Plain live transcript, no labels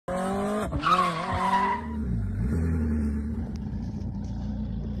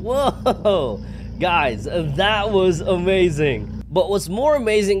Whoa, guys, that was amazing. But what's more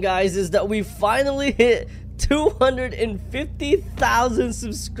amazing, guys, is that we finally hit 250,000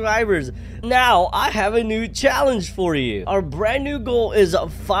 subscribers. Now I have a new challenge for you. Our brand new goal is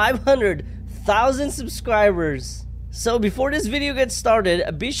 500,000 subscribers. So before this video gets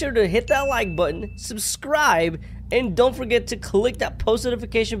started, be sure to hit that like button, subscribe, and don't forget to click that post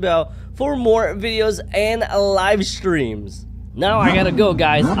notification bell for more videos and live streams. Now I gotta go,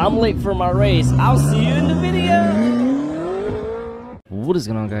 guys. I'm late for my race. I'll see you in the video. What is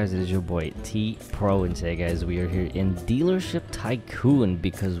going on, guys? It is your boy T Pro, and today, guys, we are here in Dealership Tycoon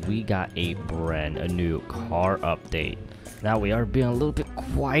because we got a brand new car update. Now we are being a little bit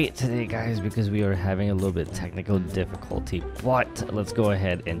quiet today, guys, because we are having a little bit of technical difficulty, but let's go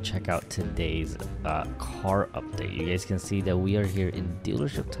ahead and check out today's car update. You guys can see that we are here in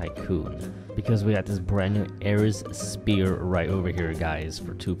Dealership Tycoon because we got this brand new Ares Spear right over here, guys,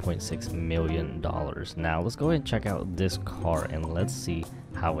 for $2.6 million. Now let's go ahead and check out this car and let's see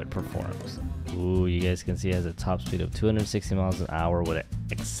how it performs. Ooh, you guys can see it has a top speed of 260 miles an hour with an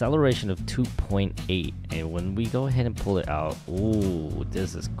acceleration of 2.8, and when we go ahead and pull it out, ooh,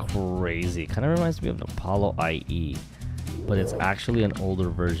 this is crazy. Kind of reminds me of the Apollo IE, but it's actually an older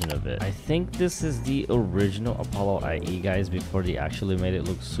version of it. I think this is the original Apollo IE, guys, before they actually made it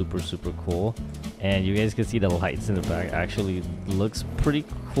look super cool. And you guys can see the lights in the back actually looks pretty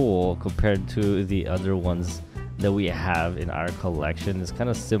cool compared to the other ones that we have in our collection. It's kind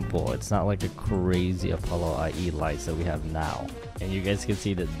of simple. It's not like the crazy Apollo IE lights that we have now. And you guys can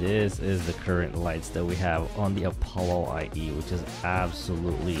see that this is the current lights that we have on the Apollo IE, which is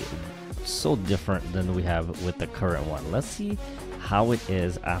absolutely so different than we have with the current one. Let's see how it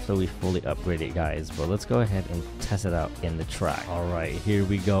is after we fully upgrade it, guys, but let's go ahead and test it out in the track. All right, here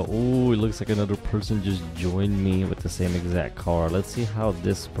we go. Oh, it looks like another person just joined me with the same exact car. Let's see how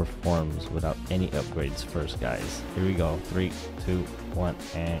this performs without any upgrades first, guys. Here we go. 3, 2, 1,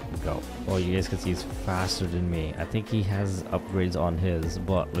 and go. Oh, you guys can see he's faster than me. I think he has upgrades on his,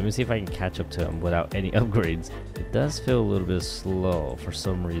 but let me see if I can catch up to him without any upgrades. It does feel a little bit slow for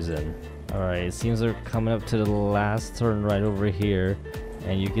some reason. Alright, it seems we're coming up to the last turn right over here,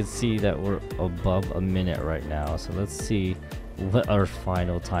 and you can see that we're above a minute right now. So let's see what our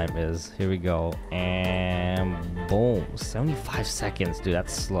final time is. Here we go, and boom, 75 seconds. Dude,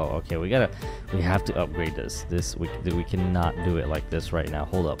 that's slow. Okay, we have to upgrade this. We cannot do it like this right now.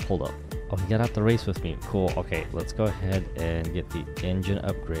 Hold up. Oh, he got out the race with me. Cool. Okay, let's go ahead and get the engine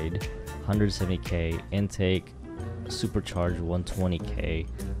upgrade. 170k, intake supercharged 120k,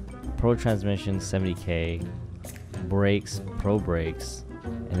 pro transmission 70k, brakes, pro brakes,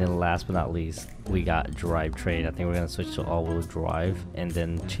 and then last but not least, we got drivetrain. I think we're gonna switch to all-wheel drive and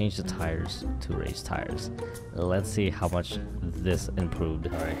then change the tires to race tires. Let's see how much this improved.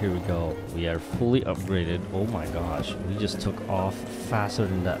 All right, here we go. We are fully upgraded. Oh my gosh, we just took off faster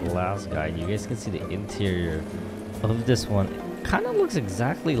than that last guy. You guys can see the interior of this one. It kind of looks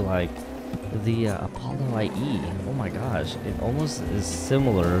exactly like the Apollo IE. Oh my gosh, it almost is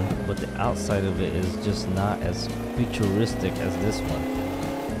similar, but the outside of it is just not as futuristic as this one.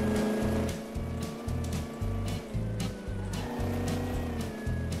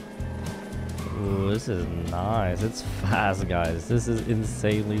 Ooh, this is nice. It's fast, guys. This is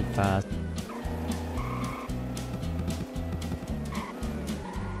insanely fast.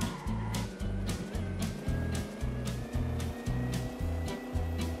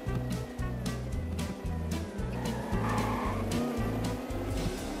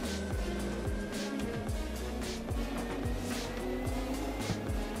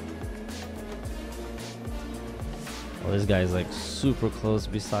 Oh, this guy's like super close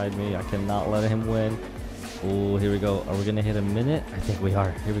beside me. I cannot let him win. Oh, here we go. Are we gonna hit a minute? I think we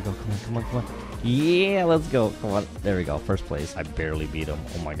are. Here we go. Come on. Yeah, let's go. Come on. There we go. First place. I barely beat him.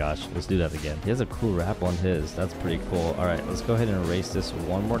 Oh my gosh. Let's do that again. He has a cool wrap on his. That's pretty cool. All right, let's go ahead and race this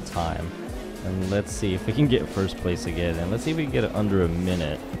one more time. And let's see if we can get first place again. And let's see if we can get it under a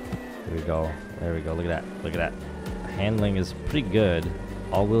minute. Here we go. There we go. Look at that. Handling is pretty good.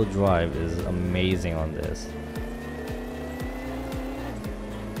 All-wheel drive is amazing on this.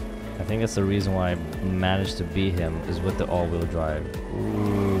 I think that's the reason why I managed to beat him, is with the all-wheel drive.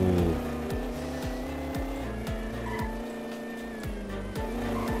 Ooh.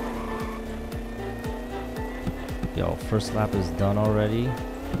 Yo, first lap is done already.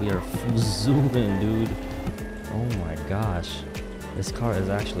 We are zooming, dude. Oh my gosh. This car is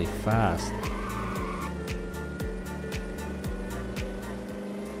actually fast.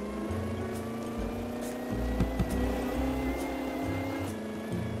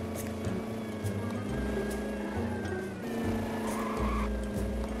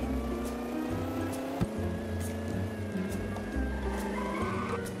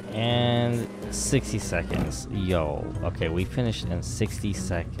 60 seconds. Yo, okay, we finished in 60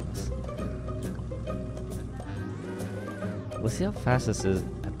 seconds. Let's see how fast this is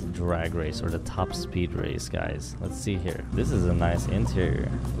at the drag race or the top speed race, guys. Let's see here. This is a nice interior.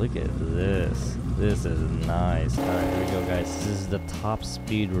 Look at this. This is nice. All right, here we go, guys. This is the top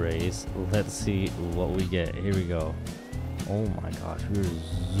speed race. Let's see what we get. Here we go. Oh my gosh, we're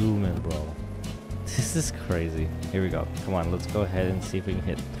zooming, bro. This is crazy. Here we go. Come on, let's go ahead and see if we can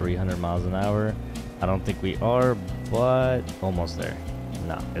hit 300 miles an hour. I don't think we are, but almost there.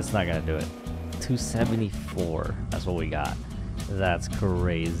 No, it's not gonna do it. 274. That's what we got. That's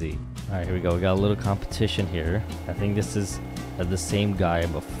crazy. All right, here we go. We got a little competition here. I think this is the same guy,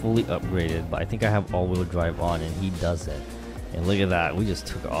 but fully upgraded. But I think I have all-wheel drive on, and he doesn't. And look at that. We just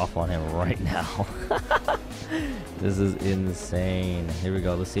took off on him right now. This is insane. Here we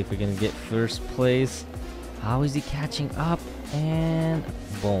go. Let's see if we can get first place. How is he catching up? And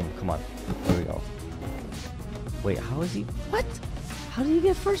boom. Come on. There we go. Wait, how is he? What? How did he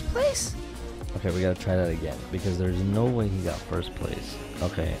get first place? Okay, we gotta try that again because there's no way he got first place.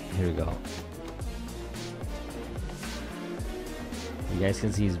 Okay, here we go. You guys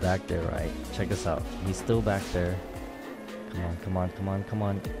can see he's back there, right? Check this out. He's still back there. Come on, come on, come on, come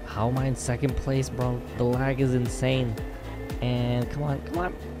on. How am I in second place, bro? The lag is insane. And come on, come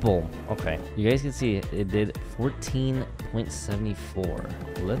on. Boom. Okay. You guys can see it did 14.74.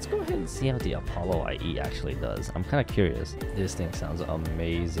 Let's go ahead and see how the Apollo IE actually does. I'm kind of curious. This thing sounds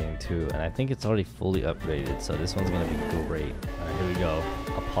amazing too. And I think it's already fully upgraded. So this one's going to be great. All right, here we go.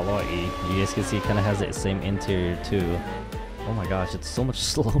 Apollo IE. You guys can see it kind of has the same interior too. Oh my gosh, it's so much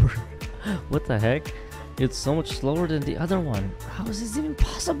slower. What the heck? It's so much slower than the other one. How is this even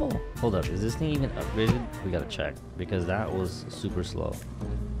possible? Hold up, is this thing even upgraded? We gotta check because that was super slow.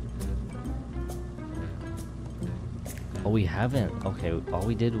 Oh, we haven't. Okay, all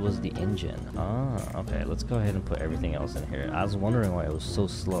we did was the engine. Ah, okay, let's go ahead and put everything else in here. I was wondering why it was so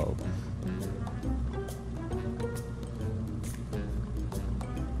slow.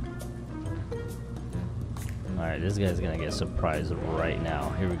 Alright, this guy's gonna get surprised right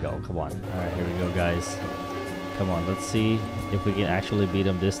now. Here we go, come on. Alright, here we go, guys. Come on, let's see if we can actually beat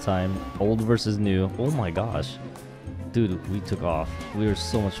him this time. Old versus new. Oh my gosh. Dude, we took off. We were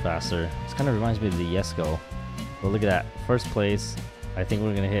so much faster. This kind of reminds me of the Yesco. But look at that. First place. I think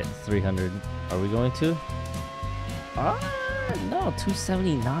we're gonna hit 300. Are we going to? Ah, no,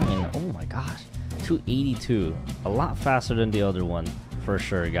 279. Oh my gosh. 282. A lot faster than the other one. For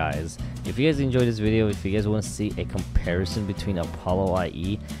sure, guys. If you guys enjoyed this video, if you guys want to see a comparison between Apollo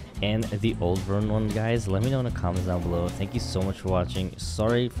IE and the old one, guys, let me know in the comments down below. Thank you so much for watching.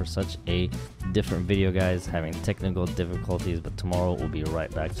 Sorry for such a different video, guys, having technical difficulties, but tomorrow we'll be right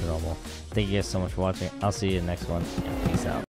back to normal. Thank you guys so much for watching. I'll see you in the next one, and peace out.